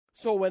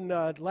So when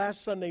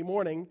last Sunday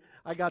morning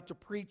I got to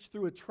preach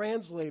through a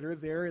translator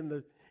there in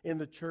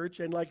the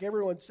church, and like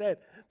everyone said,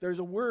 there's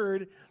a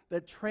word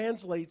that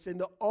translates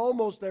into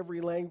almost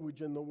every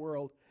language in the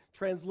world,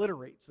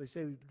 transliterates. They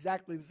say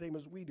exactly the same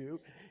as we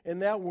do,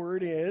 and that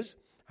word is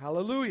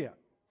hallelujah.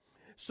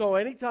 So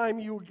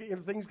anytime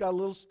things got a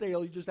little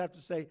stale, you just have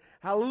to say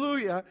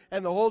hallelujah,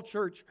 and the whole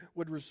church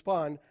would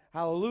respond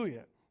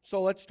hallelujah.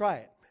 So let's try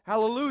it.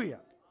 Hallelujah.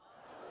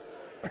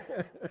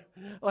 Hallelujah.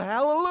 Well,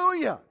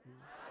 hallelujah.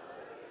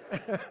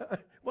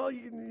 Well,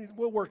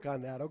 we'll work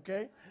on that,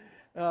 okay?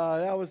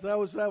 That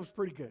was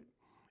pretty good,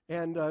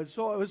 and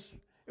so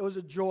it was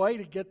a joy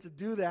to get to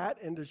do that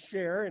and to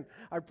share. And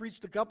I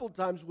preached a couple of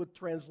times with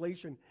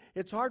translation.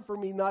 It's hard for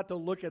me not to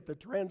look at the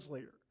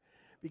translator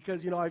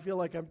because I feel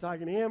like I'm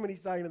talking to him and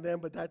he's talking to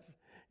them, but that's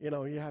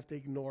you have to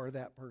ignore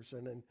that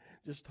person and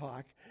just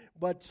talk.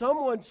 But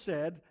someone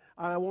said,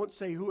 I won't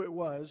say who it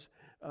was,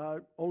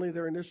 only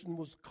their initial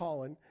was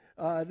Colin,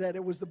 that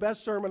it was the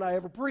best sermon I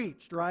ever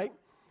preached, right?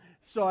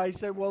 So I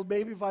said, well,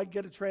 maybe if I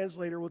get a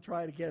translator, we'll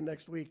try it again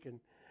next week,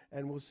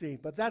 and we'll see.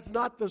 But that's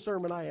not the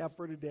sermon I have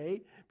for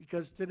today,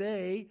 because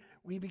today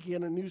we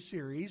begin a new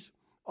series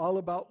all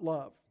about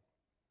love.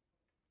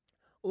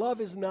 Love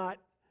is not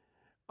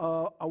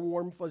a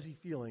warm, fuzzy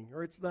feeling,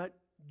 or it's not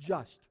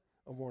just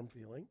a warm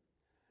feeling.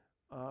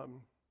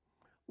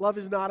 Love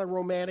is not a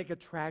romantic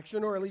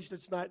attraction, or at least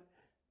it's not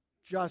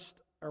just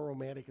a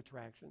romantic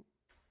attraction.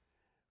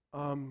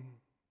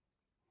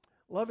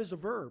 Love is a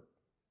verb.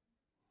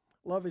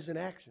 Love is an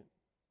action.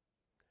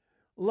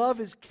 Love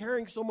is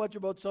caring so much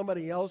about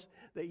somebody else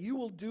that you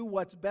will do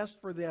what's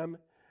best for them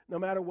no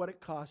matter what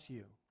it costs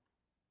you.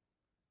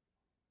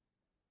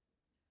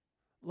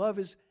 Love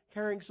is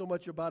caring so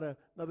much about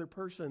another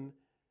person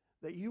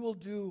that you will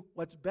do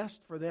what's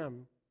best for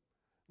them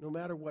no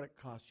matter what it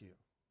costs you.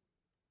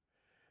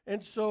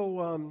 And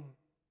so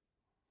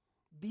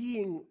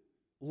being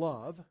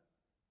love,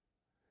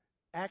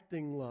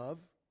 acting love,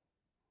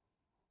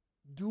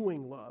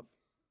 doing love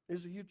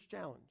is a huge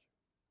challenge.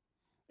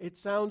 It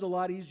sounds a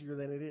lot easier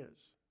than it is.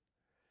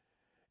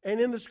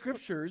 And in the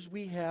Scriptures,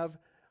 we have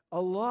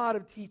a lot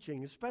of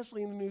teaching,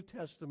 especially in the New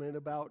Testament,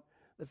 about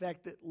the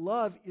fact that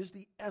love is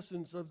the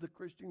essence of the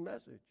Christian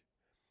message.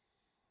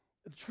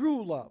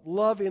 True love,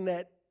 love in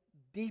that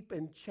deep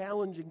and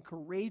challenging,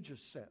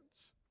 courageous sense.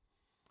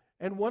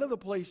 And one of the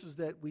places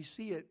that we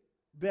see it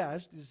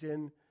best is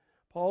in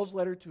Paul's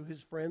letter to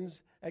his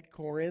friends at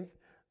Corinth,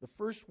 the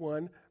first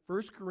one,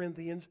 1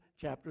 Corinthians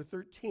chapter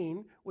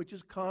 13, which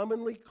is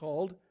commonly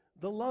called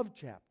the love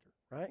chapter,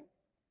 right?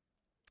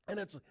 And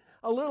it's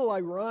a little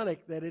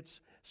ironic that it's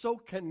so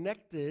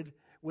connected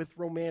with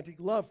romantic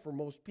love for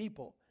most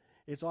people.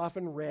 It's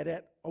often read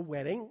at a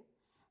wedding.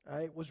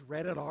 It was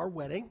read at our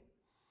wedding.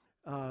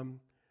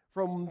 From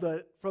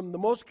the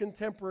most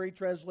contemporary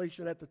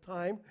translation at the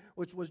time,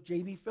 which was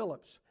J.B.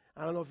 Phillips.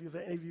 I don't know if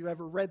any of you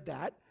ever read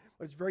that,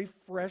 but it's very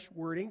fresh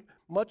wording,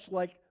 much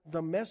like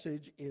the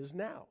Message is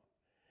now.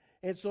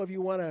 And so if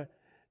you want to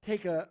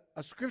take a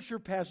scripture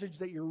passage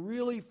that you're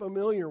really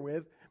familiar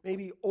with,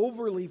 maybe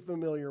overly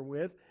familiar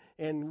with,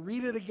 and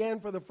read it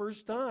again for the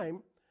first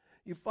time,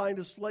 you find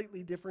a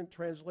slightly different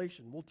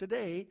translation. Well,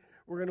 today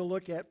we're going to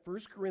look at 1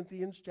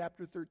 Corinthians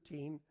chapter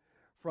 13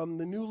 from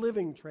the New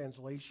Living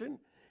Translation,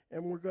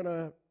 and we're going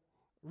to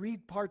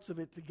read parts of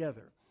it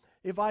together.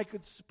 If I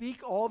could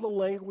speak all the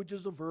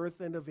languages of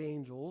earth and of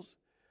angels,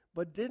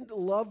 but didn't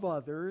love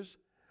others,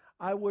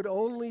 I would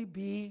only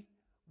be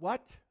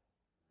what?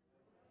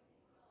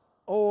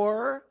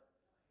 Or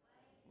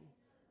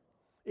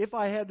if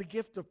I had the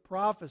gift of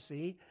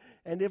prophecy,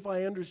 and if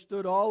I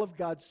understood all of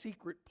God's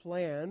secret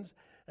plans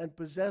and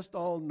possessed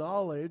all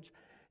knowledge,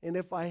 and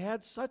if I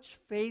had such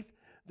faith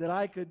that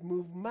I could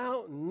move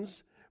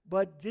mountains,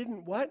 but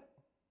didn't what?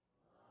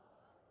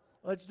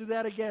 Let's do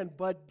that again.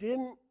 But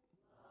didn't,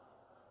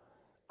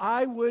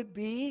 I would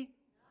be,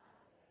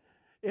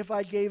 if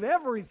I gave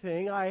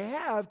everything I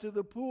have to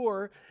the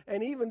poor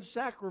and even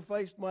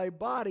sacrificed my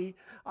body,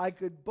 I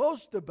could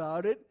boast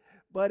about it.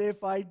 But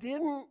if I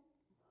didn't,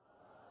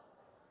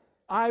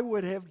 I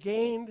would have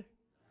gained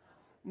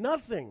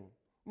nothing.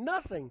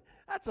 Nothing.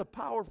 That's a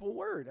powerful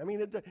word. I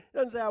mean, it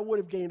doesn't say I would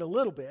have gained a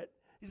little bit.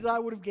 He says I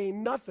would have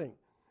gained nothing.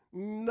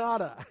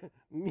 Nada.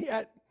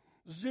 Yet.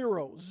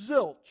 Zero.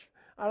 Zilch.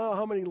 I don't know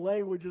how many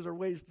languages or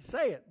ways to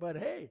say it, but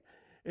hey,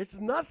 it's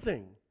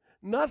nothing.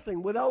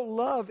 Nothing. Without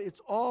love,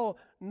 it's all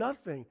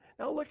nothing.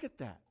 Now look at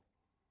that.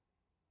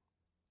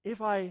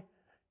 If I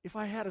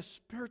had a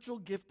spiritual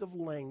gift of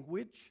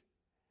language,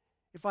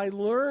 if I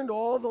learned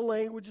all the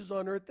languages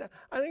on earth,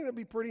 I think that'd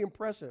be pretty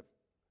impressive.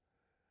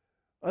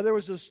 There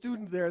was a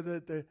student there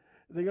that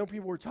the young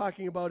people were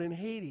talking about in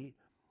Haiti,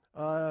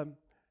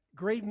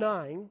 grade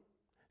 9,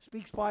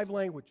 speaks 5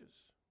 languages.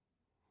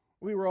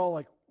 We were all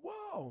like,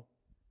 whoa.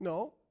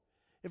 No.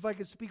 If I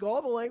could speak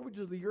all the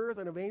languages of the earth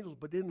and of angels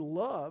but didn't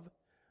love,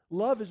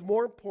 love is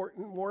more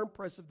important, more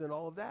impressive than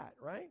all of that,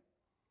 right?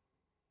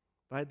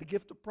 If I had the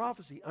gift of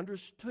prophecy,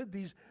 understood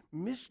these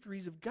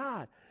mysteries of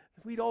God,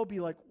 we'd all be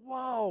like,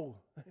 wow,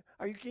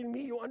 are you kidding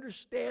me? You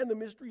understand the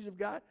mysteries of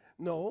God?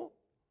 No.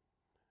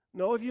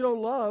 No, if you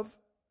don't love,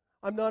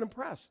 I'm not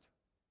impressed.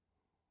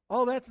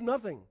 Oh, that's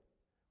nothing.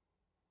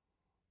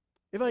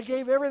 If I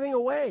gave everything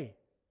away,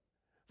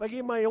 if I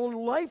gave my own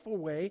life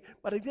away,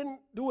 but I didn't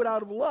do it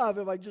out of love,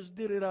 if I just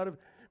did it out of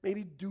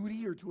maybe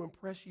duty or to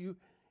impress you,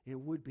 it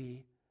would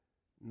be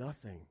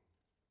nothing.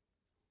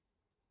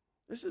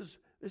 This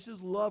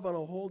is love on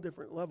a whole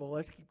different level.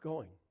 Let's keep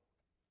going.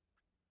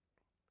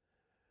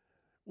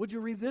 Would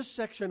you read this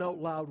section out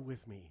loud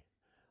with me?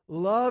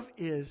 Love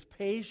is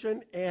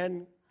patient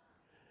and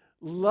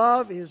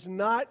love is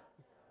not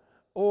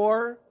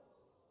or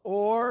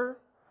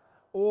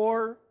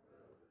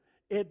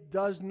it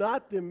does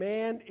not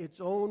demand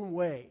its own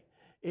way.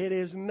 It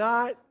is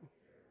not,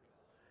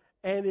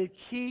 and it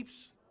keeps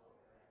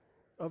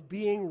of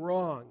being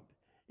wronged.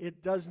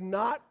 It does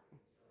not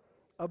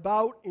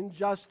about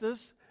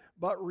injustice,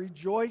 but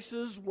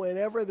rejoices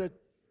whenever the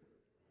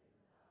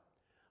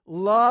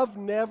love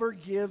never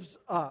gives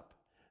up,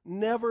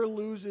 never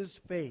loses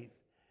faith,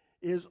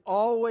 is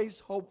always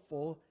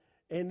hopeful,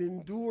 and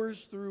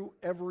endures through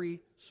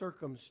every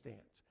circumstance.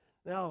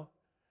 Now,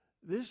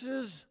 this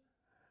is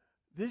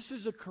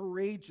a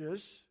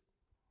courageous,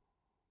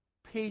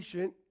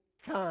 patient,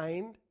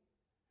 kind,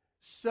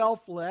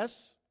 selfless,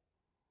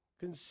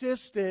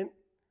 consistent,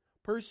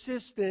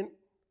 persistent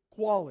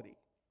quality.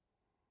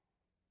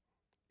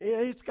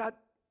 It's got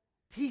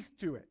teeth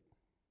to it.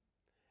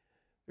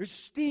 There's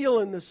steel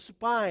in the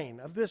spine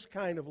of this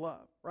kind of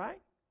love,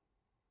 right?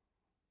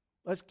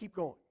 Let's keep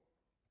going.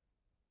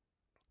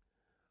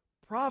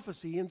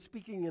 Prophecy and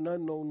speaking in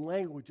unknown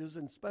languages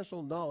and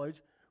special knowledge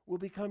will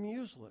become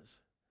useless,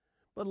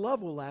 but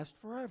love will last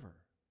forever.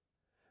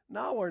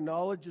 Now our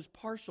knowledge is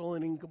partial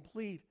and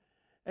incomplete,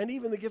 and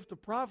even the gift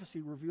of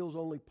prophecy reveals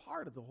only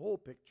part of the whole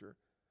picture.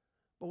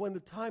 But when the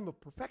time of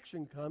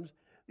perfection comes,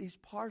 these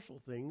partial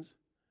things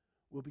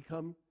will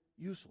become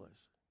useless.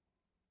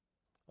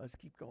 Let's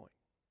keep going.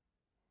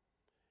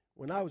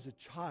 When I was a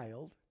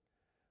child,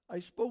 I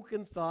spoke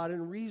and thought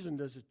and reasoned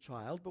as a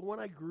child, but when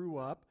I grew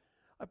up,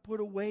 I put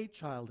away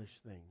childish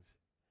things.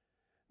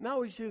 Now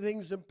we see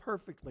things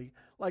imperfectly,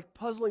 like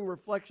puzzling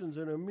reflections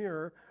in a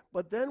mirror,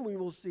 but then we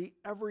will see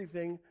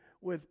everything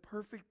with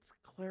perfect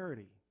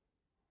clarity.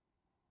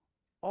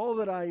 All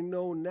that I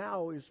know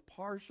now is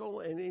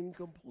partial and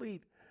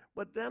incomplete,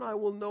 but then I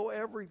will know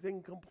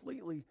everything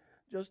completely,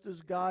 just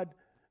as God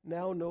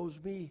now knows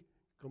me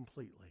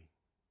completely.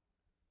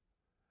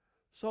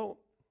 So,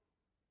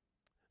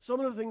 some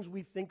of the things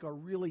we think are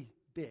really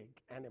big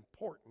and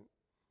important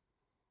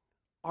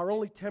are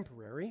only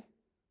temporary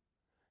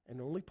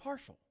and only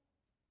partial.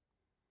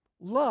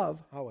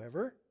 Love,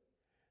 however,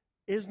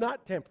 is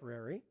not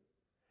temporary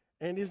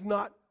and is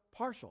not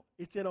partial.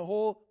 It's in a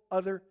whole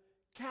other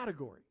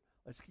category.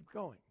 Let's keep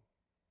going.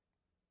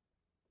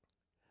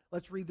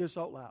 Let's read this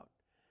out loud.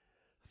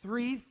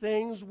 3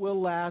 things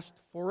will last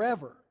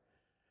forever: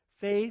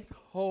 faith,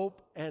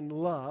 hope, and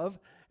love.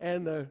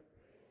 And the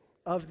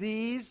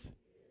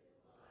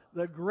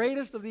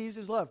greatest of these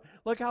is love.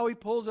 Look how he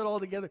pulls it all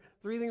together.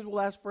 3 things will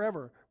last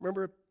forever.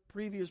 Remember the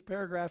previous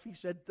paragraph, he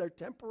said they're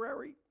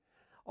temporary.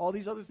 All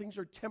these other things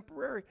are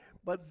temporary,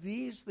 but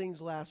these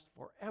things last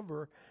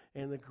forever,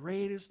 and the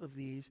greatest of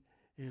these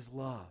is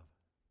love.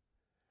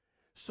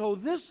 So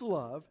this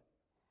love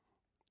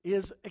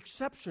is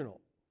exceptional,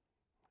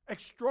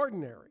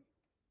 extraordinary.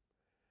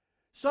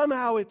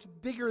 Somehow it's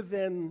bigger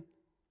than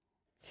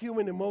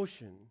human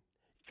emotion.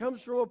 It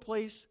comes from a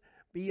place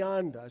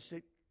beyond us.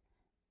 It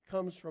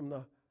comes from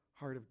the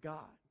heart of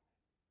God.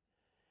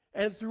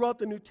 And throughout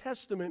the New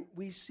Testament,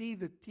 we see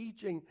the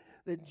teaching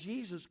that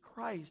Jesus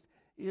Christ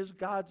is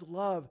God's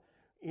love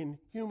in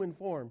human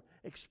form,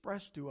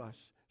 expressed to us,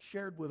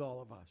 shared with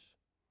all of us.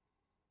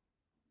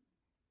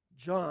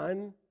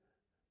 John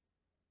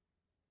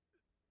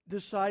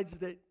decides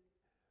that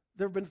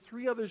there have been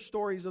 3 other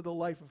stories of the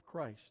life of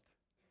Christ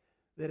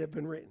that have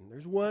been written.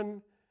 There's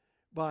one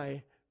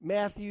by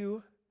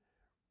Matthew,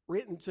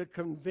 written to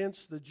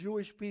convince the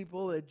Jewish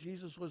people that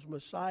Jesus was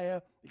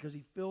Messiah because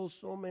he fills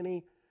so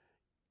many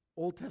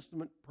Old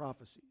Testament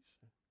prophecies.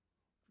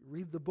 If you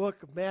read the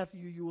book of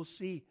Matthew, you will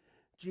see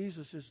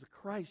Jesus is the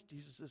Christ,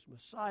 Jesus is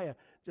Messiah,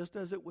 just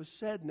as it was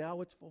said,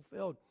 now it's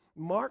fulfilled.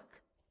 Mark,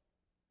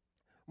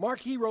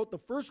 he wrote the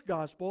first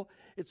gospel.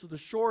 It's the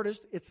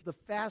shortest, it's the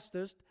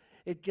fastest.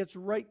 It gets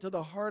right to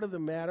the heart of the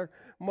matter.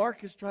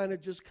 Mark is trying to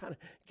just kind of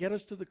get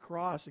us to the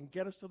cross and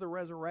get us to the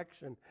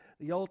resurrection,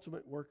 the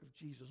ultimate work of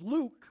Jesus.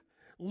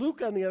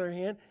 Luke, on the other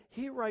hand,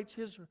 he writes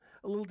his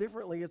a little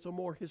differently. It's a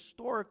more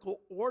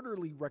historical,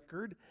 orderly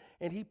record,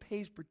 and he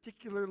pays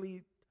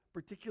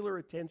particular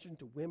attention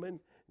to women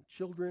and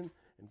children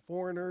and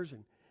foreigners,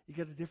 and you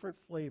get a different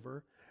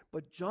flavor.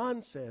 But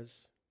John says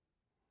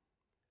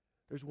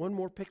there's one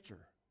more picture.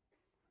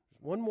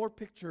 There's one more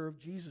picture of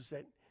Jesus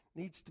that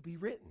needs to be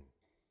written.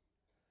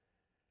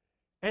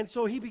 And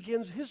so he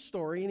begins his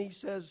story, and he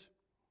says,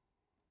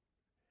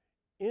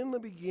 in the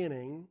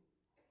beginning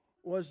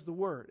was the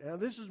Word. Now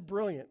this is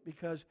brilliant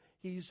because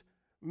he's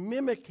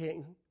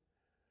mimicking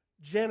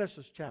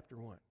Genesis chapter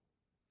 1.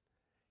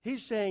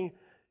 He's saying,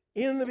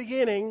 in the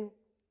beginning,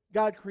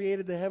 God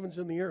created the heavens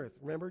and the earth.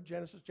 Remember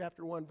Genesis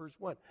chapter 1, verse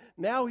 1.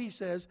 Now he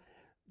says,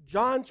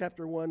 John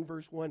chapter 1,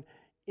 verse 1,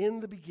 in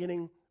the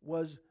beginning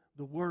was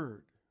the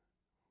Word,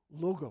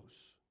 Logos.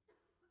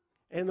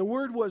 And the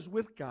Word was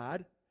with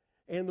God,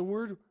 and the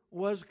Word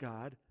was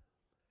God.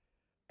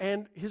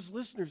 And his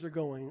listeners are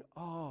going,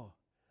 oh,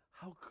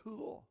 how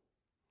cool.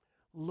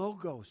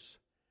 Logos,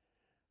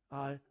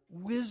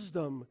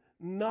 wisdom,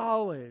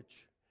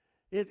 knowledge.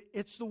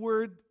 It's the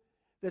word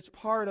that's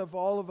part of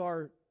all of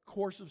our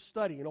course of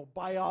study. You know,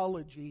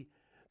 biology,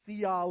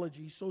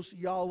 theology,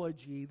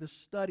 sociology, the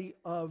study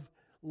of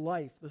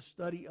life, the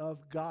study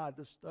of God,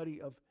 the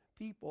study of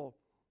people.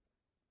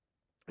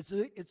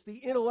 It's the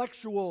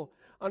intellectual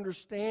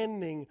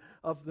understanding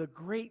of the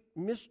great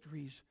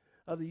mysteries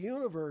of the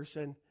universe.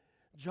 And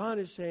John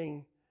is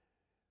saying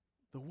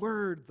the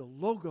Word, the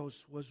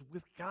Logos, was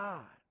with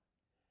God.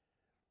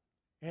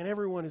 And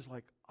everyone is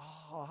like,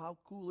 oh, how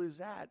cool is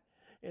that?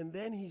 And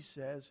then he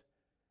says,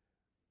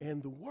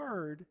 and the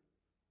Word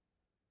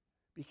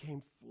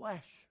became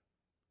flesh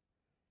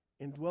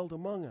and dwelt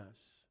among us.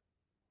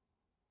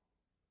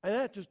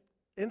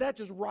 And that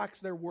just rocks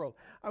their world.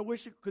 I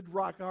wish it could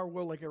rock our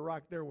world like it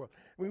rocked their world.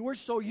 I mean, we're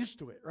so used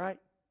to it, right?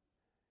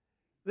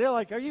 They're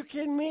like, are you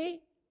kidding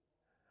me?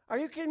 Are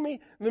you kidding me?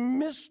 The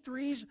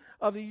mysteries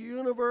of the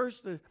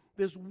universe,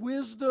 this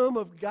wisdom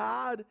of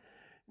God,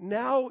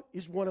 now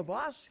is one of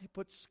us. He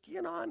puts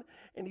skin on,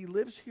 and he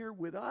lives here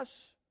with us.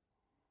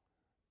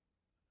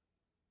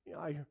 You know,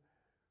 I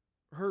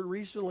heard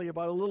recently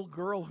about a little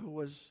girl who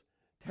was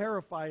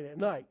terrified at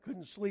night,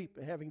 couldn't sleep,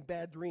 and having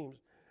bad dreams.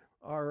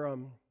 Our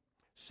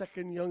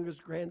second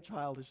youngest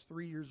grandchild is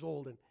 3 years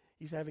old, and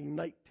he's having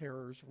night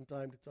terrors from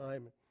time to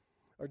time.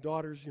 Our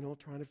daughter's,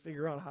 trying to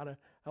figure out how to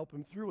help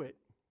him through it.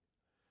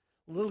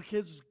 Little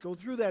kids go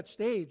through that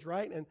stage,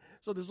 right? And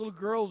so this little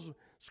girl's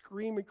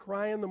screaming,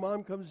 crying. The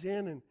mom comes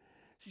in, and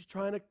she's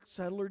trying to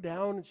settle her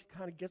down, and she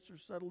kind of gets her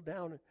settled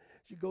down. And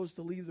she goes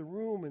to leave the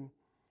room, and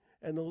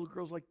the little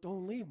girl's like,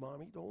 don't leave,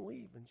 Mommy, don't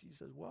leave. And she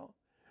says, well,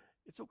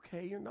 it's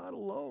okay, you're not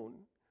alone.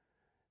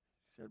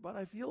 She said, but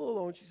I feel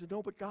alone. She said,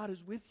 no, but God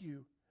is with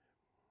you.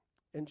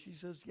 And she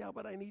says, yeah,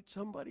 but I need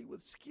somebody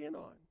with skin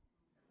on,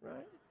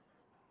 right?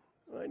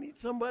 I need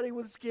somebody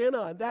with skin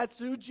on. That's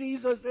who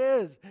Jesus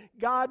is.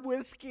 God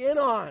with skin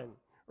on,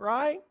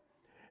 right?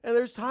 And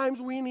there's times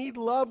we need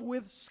love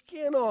with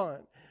skin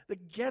on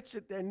that gets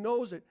it, that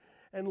knows it.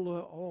 And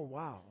oh,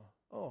 wow.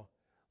 Oh,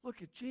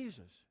 look at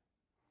Jesus.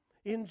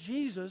 In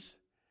Jesus,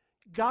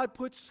 God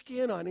puts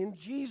skin on. In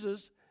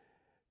Jesus,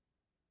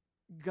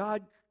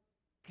 God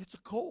gets a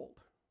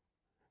cold.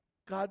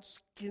 God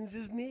skins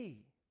his knee.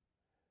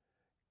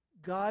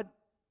 God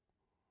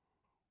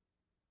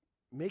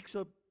makes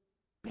a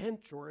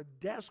bench or a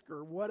desk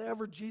or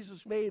whatever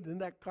Jesus made in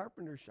that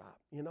carpenter shop,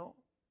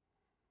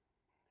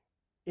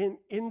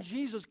 In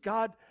Jesus,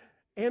 God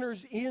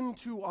enters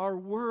into our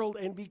world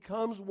and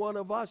becomes one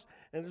of us.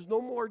 And there's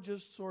no more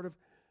just sort of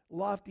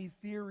lofty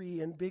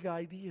theory and big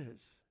ideas.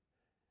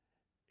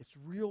 It's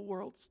real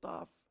world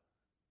stuff.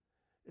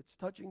 It's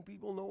touching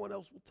people no one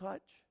else will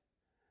touch.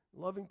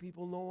 Loving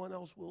people no one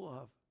else will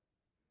love.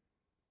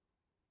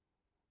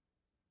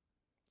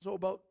 So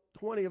about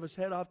 20 of us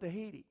head off to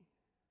Haiti.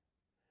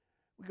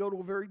 We go to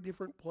a very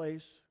different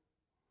place,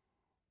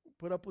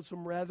 put up with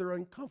some rather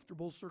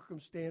uncomfortable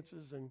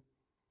circumstances, and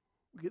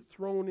we get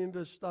thrown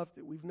into stuff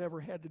that we've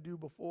never had to do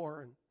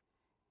before. And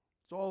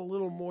it's all a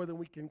little more than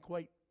we can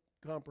quite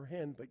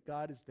comprehend, but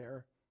God is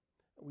there,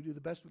 and we do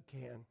the best we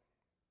can.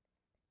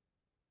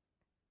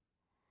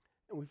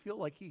 And we feel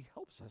like he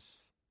helps us.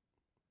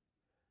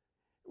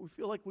 We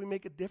feel like we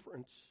make a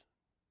difference.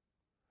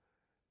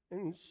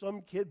 And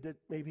some kid that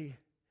maybe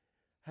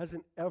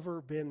hasn't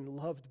ever been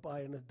loved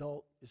by an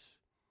adult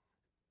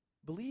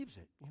believes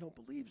it,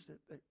 believes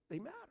that they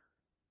matter.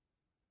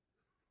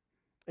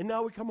 And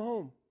now we come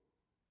home.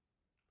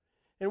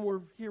 And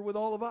we're here with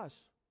all of us.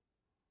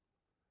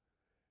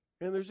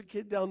 And there's a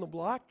kid down the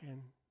block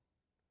and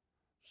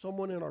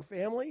someone in our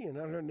family and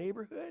in our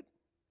neighborhood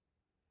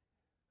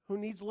who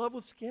needs love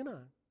with skin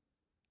on.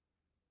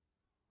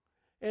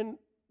 And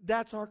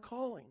that's our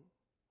calling.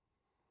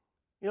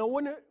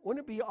 Wouldn't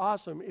it be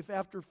awesome if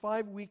after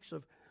 5 weeks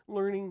of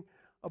learning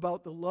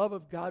about the love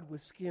of God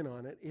with skin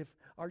on it, if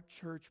our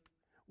church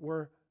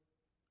were,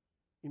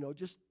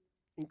 just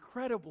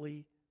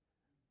incredibly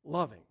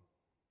loving?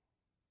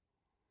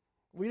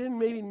 We didn't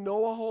maybe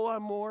know a whole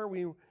lot more.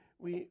 We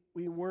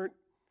weren't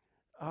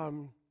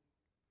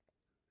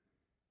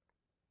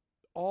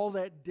all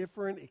that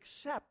different,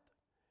 except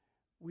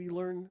we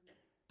learned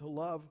to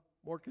love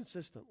more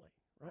consistently,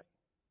 right?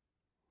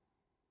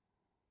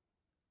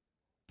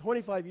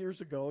 25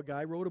 years ago, a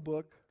guy wrote a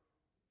book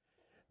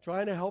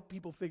trying to help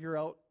people figure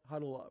out how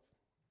to love.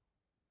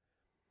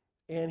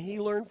 And he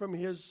learned from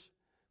his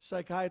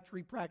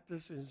psychiatry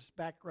practice, his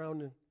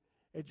background in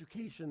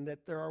education,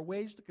 that there are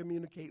ways to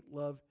communicate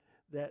love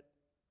that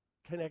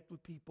connect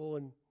with people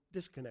and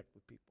disconnect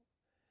with people.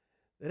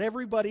 That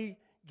everybody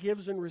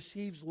gives and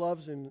receives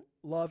love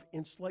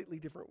in slightly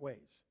different ways.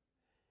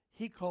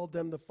 He called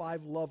them the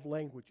 5 love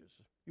languages.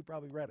 You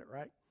probably read it,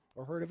 right?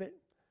 Or heard of it?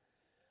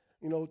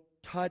 You know,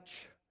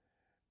 touch,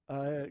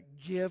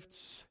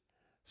 gifts,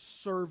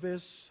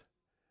 service,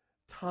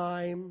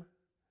 time,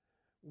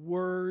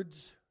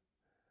 words.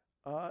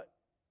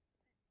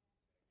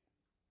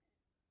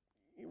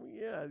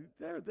 Yeah,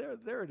 there it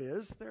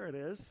is. There it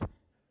is.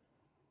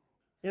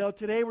 You know,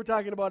 today we're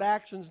talking about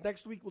actions.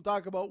 Next week we'll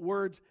talk about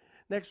words.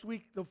 Next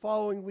week, the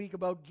following week,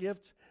 about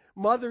gifts.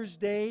 Mother's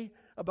Day,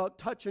 about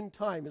touch and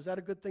time. Is that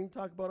a good thing to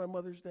talk about on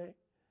Mother's Day?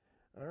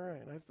 All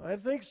right, I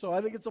think so.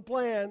 I think it's a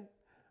plan.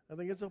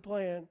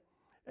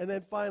 And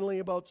then finally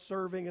about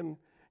serving, and,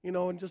 you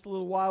know, in just a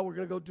little while we're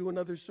going to go do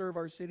another Serve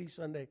Our City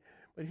Sunday.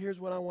 But here's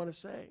what I want to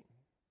say.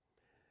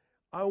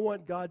 I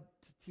want God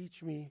to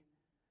teach me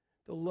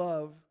to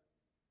love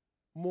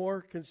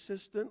more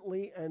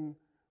consistently and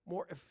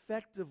more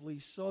effectively,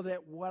 so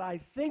that what I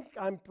think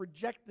I'm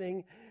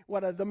projecting,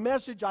 the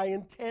message I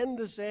intend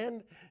to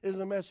send, is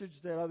the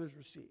message that others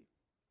receive.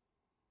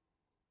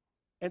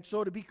 And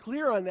so to be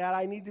clear on that,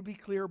 I need to be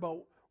clear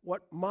about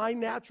what my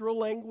natural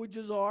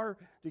languages are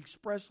to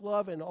express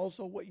love, and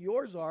also what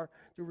yours are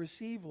to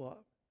receive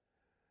love.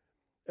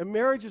 And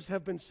marriages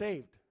have been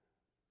saved.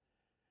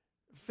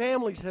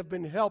 Families have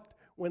been helped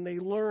when they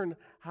learn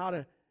how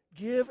to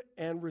give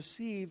and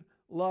receive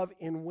love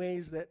in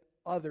ways that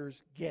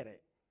others get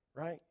it,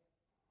 right?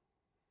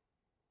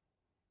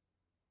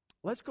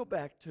 Let's go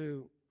back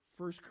to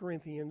 1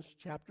 Corinthians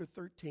chapter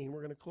 13.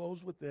 We're going to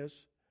close with this.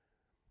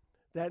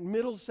 That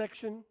middle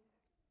section,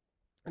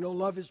 you know,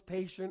 love is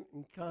patient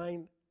and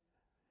kind.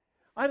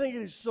 I think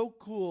it is so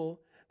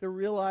cool to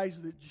realize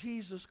that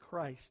Jesus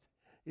Christ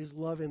is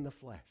love in the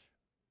flesh.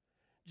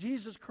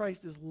 Jesus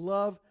Christ is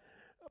love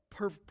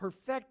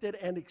perfected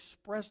and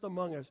expressed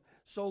among us.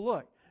 So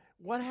look,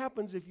 what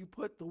happens if you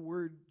put the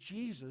word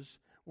Jesus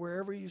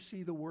wherever you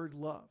see the word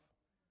love?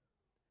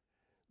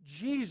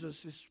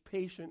 Jesus is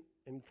patient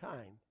and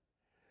kind.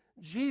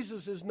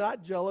 Jesus is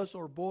not jealous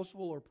or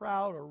boastful or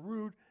proud or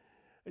rude.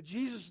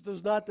 Jesus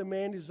does not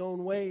demand his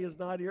own way, is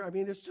not here. I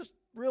mean, it's just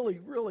really,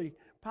 really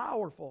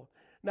powerful.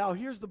 Now,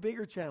 here's the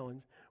bigger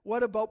challenge.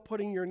 What about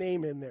putting your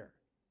name in there?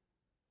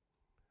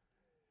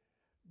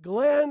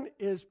 Glenn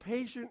is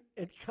patient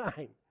and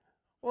kind.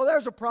 Well,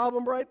 there's a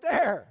problem right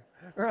there,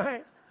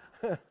 right?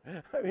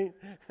 I mean,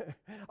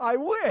 I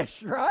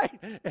wish, right?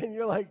 And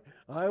you're like,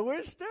 I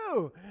wish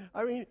too.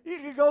 I mean, you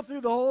could go through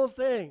the whole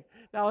thing.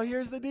 Now,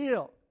 here's the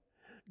deal.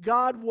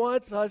 God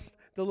wants us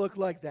to look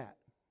like that.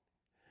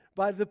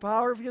 By the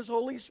power of his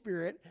Holy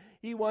Spirit,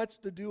 he wants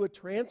to do a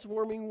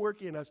transforming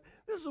work in us.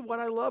 This is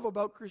what I love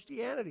about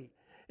Christianity.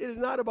 It is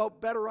not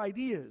about better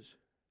ideas,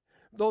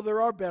 though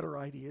there are better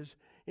ideas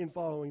in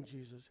following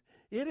Jesus.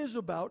 It is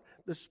about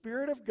the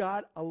Spirit of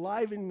God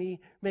alive in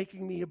me,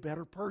 making me a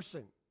better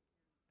person.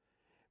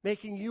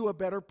 Making you a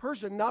better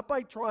person, not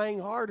by trying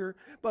harder,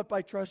 but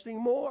by trusting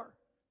more.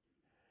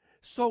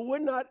 So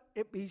would not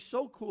it be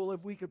so cool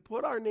if we could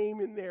put our name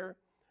in there,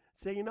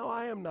 say, you know,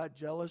 I am not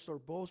jealous or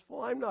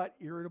boastful. I'm not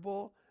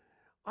irritable.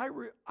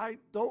 I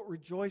don't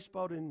rejoice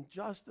about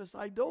injustice.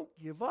 I don't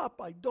give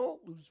up. I don't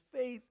lose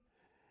faith.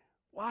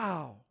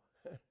 Wow.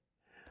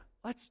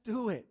 Let's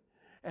do it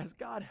as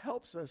God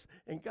helps us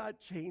and God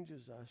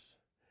changes us.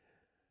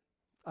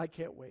 I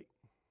can't wait.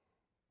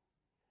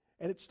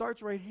 And it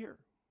starts right here.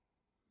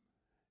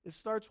 It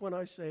starts when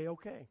I say,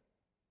 okay,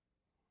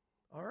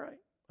 all right,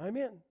 I'm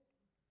in.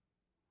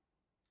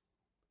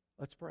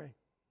 Let's pray.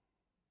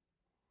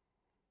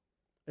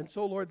 And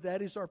so, Lord,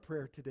 that is our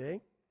prayer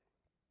today.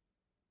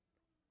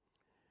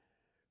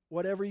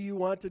 Whatever you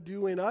want to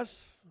do in us,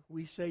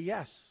 we say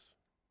yes.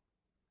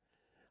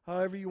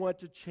 However you want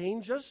to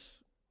change us,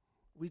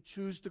 we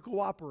choose to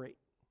cooperate.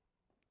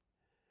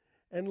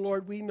 And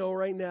Lord, we know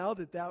right now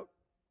that that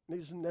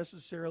isn't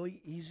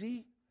necessarily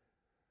easy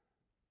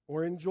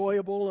or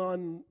enjoyable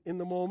in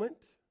the moment,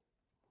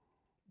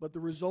 but the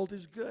result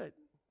is good.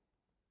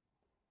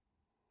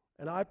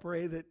 And I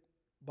pray that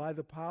by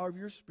the power of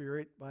your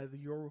Spirit, by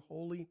your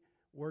holy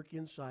work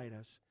inside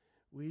us,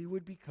 we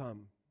would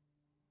become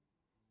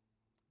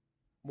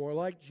more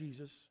like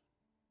Jesus,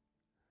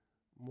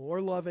 more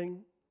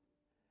loving.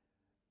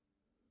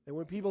 And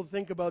when people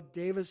think about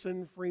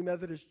Davison Free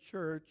Methodist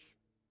Church,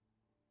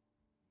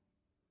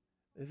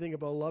 they think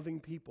about loving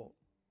people.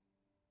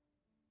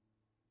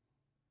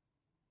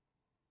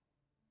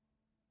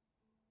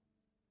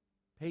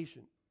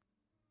 Patient,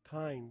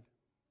 kind,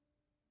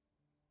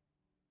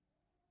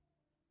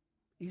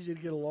 easy to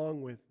get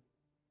along with.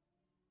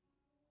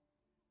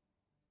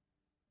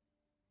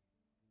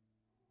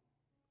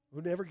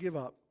 Who never give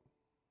up.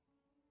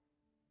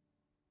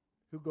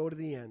 Who go to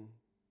the end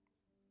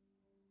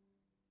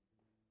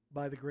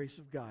by the grace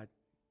of God.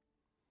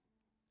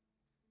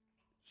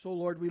 So,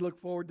 Lord, we look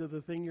forward to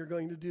the thing you're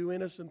going to do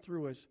in us and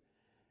through us.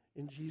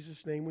 In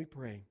Jesus' name we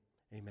pray.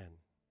 Amen.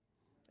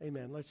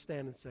 Amen. Let's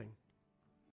stand and sing.